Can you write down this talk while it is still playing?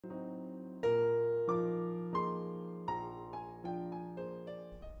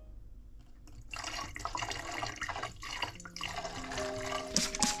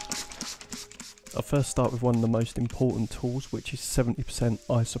I'll first start with one of the most important tools, which is 70%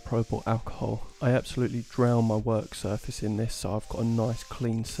 isopropyl alcohol. I absolutely drown my work surface in this, so I've got a nice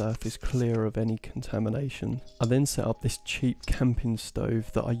clean surface clear of any contamination. I then set up this cheap camping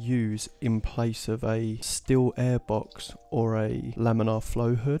stove that I use in place of a steel air box or a laminar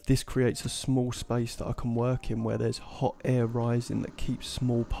flow hood. This creates a small space that I can work in where there's hot air rising that keeps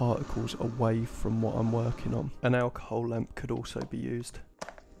small particles away from what I'm working on. An alcohol lamp could also be used.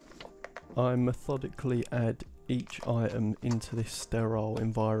 I methodically add each item into this sterile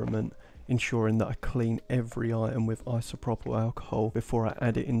environment, ensuring that I clean every item with isopropyl alcohol before I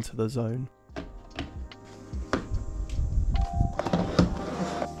add it into the zone.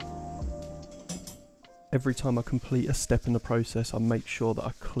 Every time I complete a step in the process, I make sure that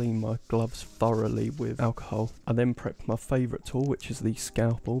I clean my gloves thoroughly with alcohol. I then prep my favourite tool, which is the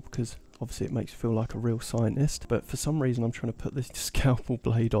scalpel, because obviously it makes me feel like a real scientist, but for some reason I'm trying to put this scalpel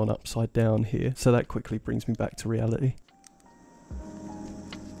blade on upside down here, so that quickly brings me back to reality.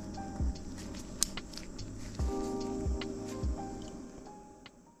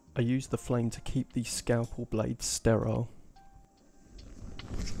 I use the flame to keep the scalpel blade sterile.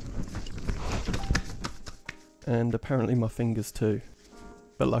 And apparently my fingers too.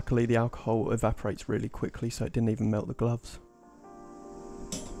 But luckily the alcohol evaporates really quickly, so it didn't even melt the gloves.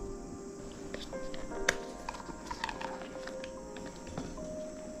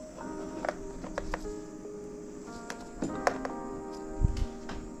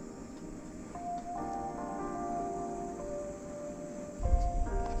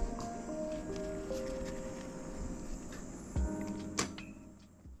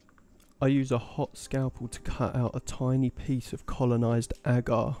 I use a hot scalpel to cut out a tiny piece of colonised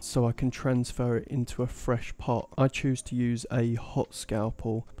agar so I can transfer it into a fresh pot. I choose to use a hot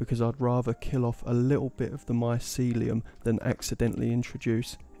scalpel because I'd rather kill off a little bit of the mycelium than accidentally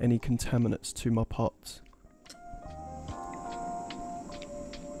introduce any contaminants to my pots.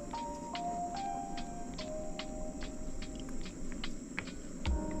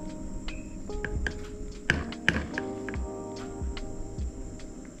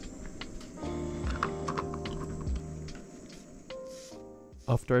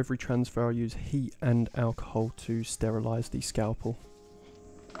 After every transfer, I use heat and alcohol to sterilise the scalpel.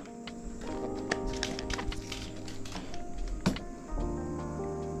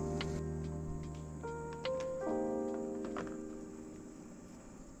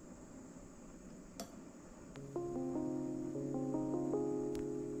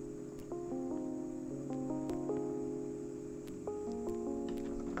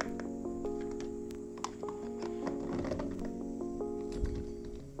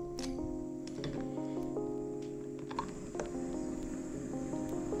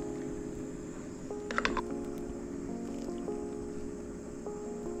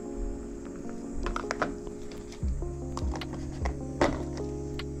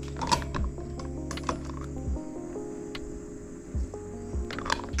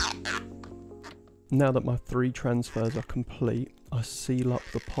 Now that my 3 transfers are complete, I seal up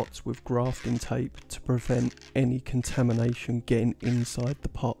the pots with grafting tape to prevent any contamination getting inside the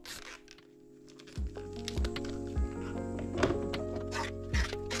pots.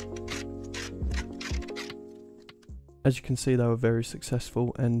 As you can see, they were very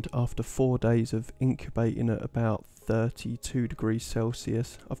successful, and after 4 days of incubating at about 32 degrees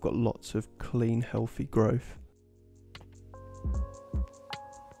Celsius, I've got lots of clean, healthy growth.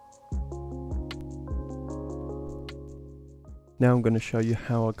 Now I'm going to show you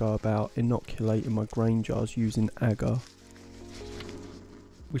how I go about inoculating my grain jars using agar.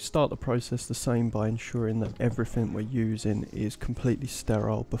 We start the process the same by ensuring that everything we're using is completely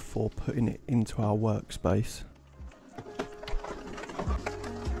sterile before putting it into our workspace.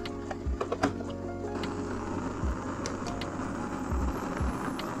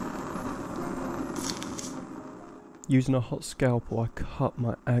 Using a hot scalpel, I cut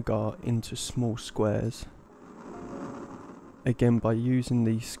my agar into small squares. Again, by using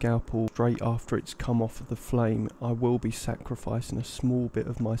the scalpel straight after it's come off of the flame, I will be sacrificing a small bit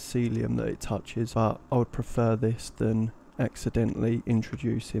of mycelium that it touches, but I would prefer this than accidentally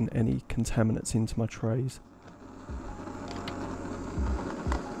introducing any contaminants into my trays.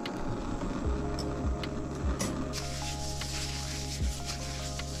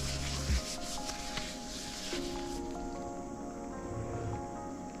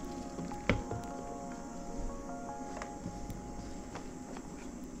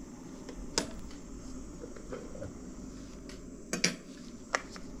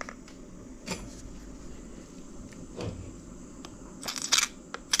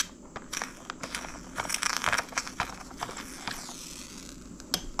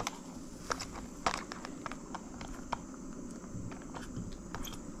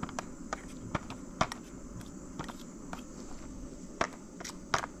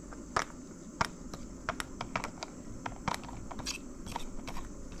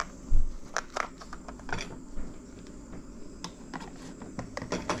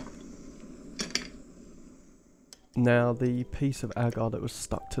 Now the piece of agar that was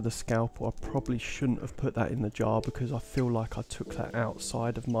stuck to the scalpel, I probably shouldn't have put that in the jar because I feel like I took that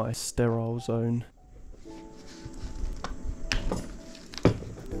outside of my sterile zone.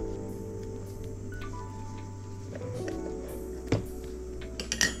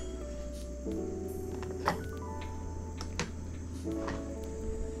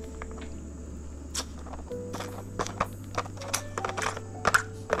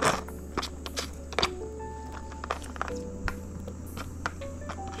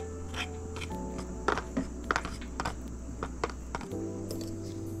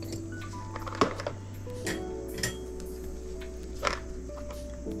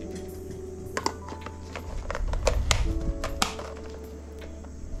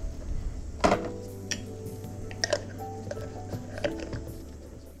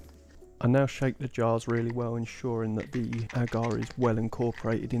 I now shake the jars really well, ensuring that the agar is well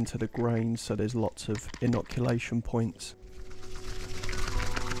incorporated into the grains, so there's lots of inoculation points.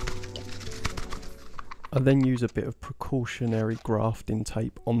 I then use a bit of precautionary grafting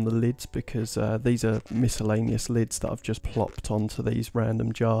tape on the lids because these are miscellaneous lids that I've just plopped onto these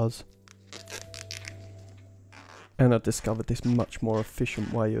random jars. And I've discovered this much more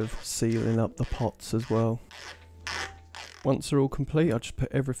efficient way of sealing up the pots as well. Once they're all complete, I just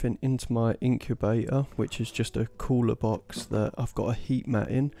put everything into my incubator, which is just a cooler box that I've got a heat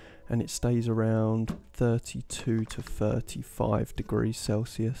mat in, and it stays around 32 to 35 degrees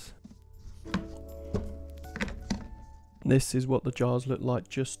Celsius. This is what the jars look like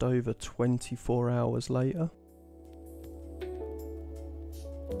just over 24 hours later.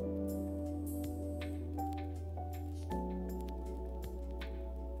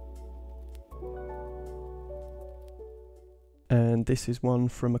 And this is one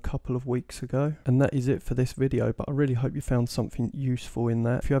from a couple of weeks ago. And that is it for this video, but I really hope you found something useful in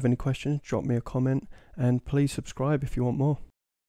that. If you have any questions, drop me a comment and please subscribe if you want more.